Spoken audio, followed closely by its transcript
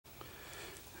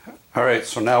Alright,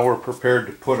 so now we're prepared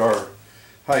to put our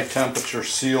high temperature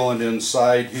sealant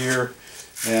inside here,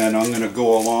 and I'm going to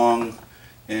go along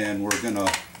and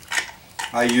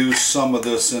I use some of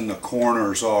this in the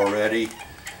corners already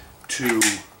to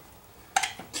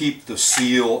keep the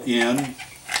seal in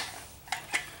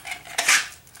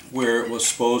where it was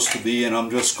supposed to be, and I'm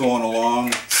just going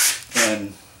along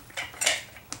and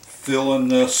filling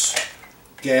this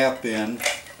gap in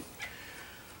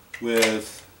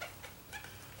with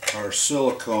our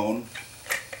silicone,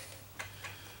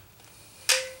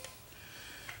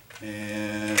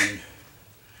 and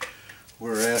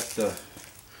we're at the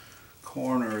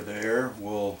corner there.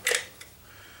 We'll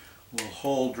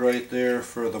hold right there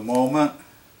for the moment,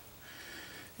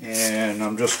 and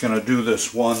I'm just going to do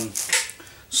this one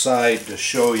side to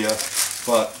show you,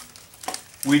 but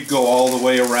we'd go all the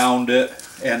way around it,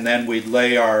 and then we'd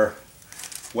lay our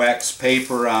wax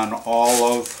paper on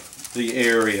all of the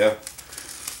area.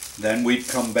 Then we'd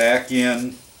come back in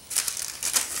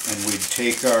and we'd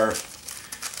take our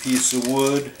piece of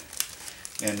wood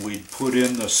and we'd put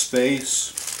in the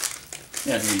space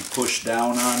and we'd push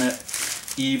down on it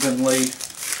evenly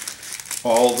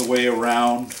all the way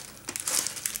around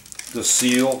the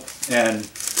seal. And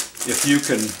if you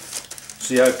can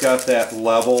see, I've got that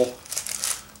level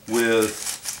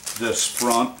with this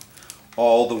front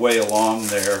all the way along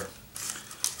there.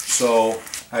 So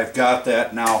I've got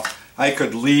that now. I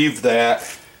could leave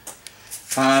that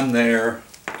on there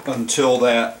until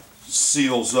that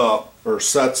seals up or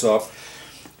sets up.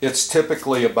 It's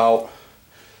typically about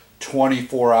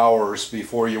 24 hours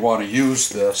before you want to use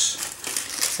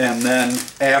this, and then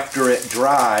after it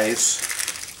dries,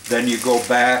 then you go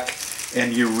back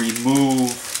and you remove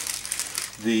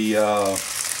the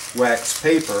wax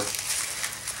paper.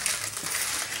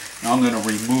 Now I'm going to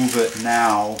remove it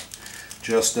now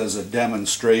just as a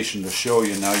demonstration to show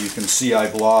you. Now you can see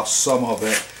I've lost some of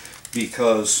it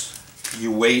because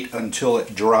you wait until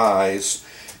it dries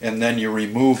and then you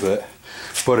remove it.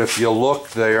 But if you look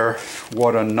there,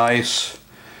 what a nice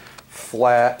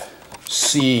flat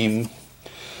seam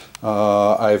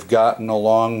I've gotten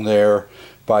along there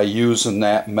by using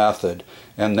that method.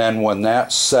 And then when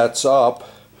that sets up,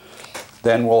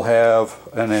 then we'll have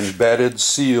an embedded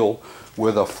seal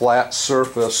with a flat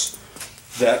surface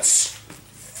that's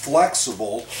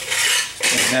flexible,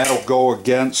 and that'll go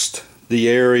against the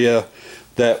area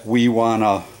that we want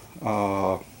to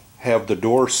have the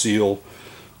door seal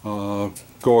go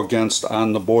against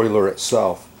on the boiler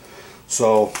itself.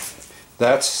 So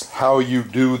that's how you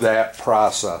do that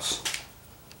process.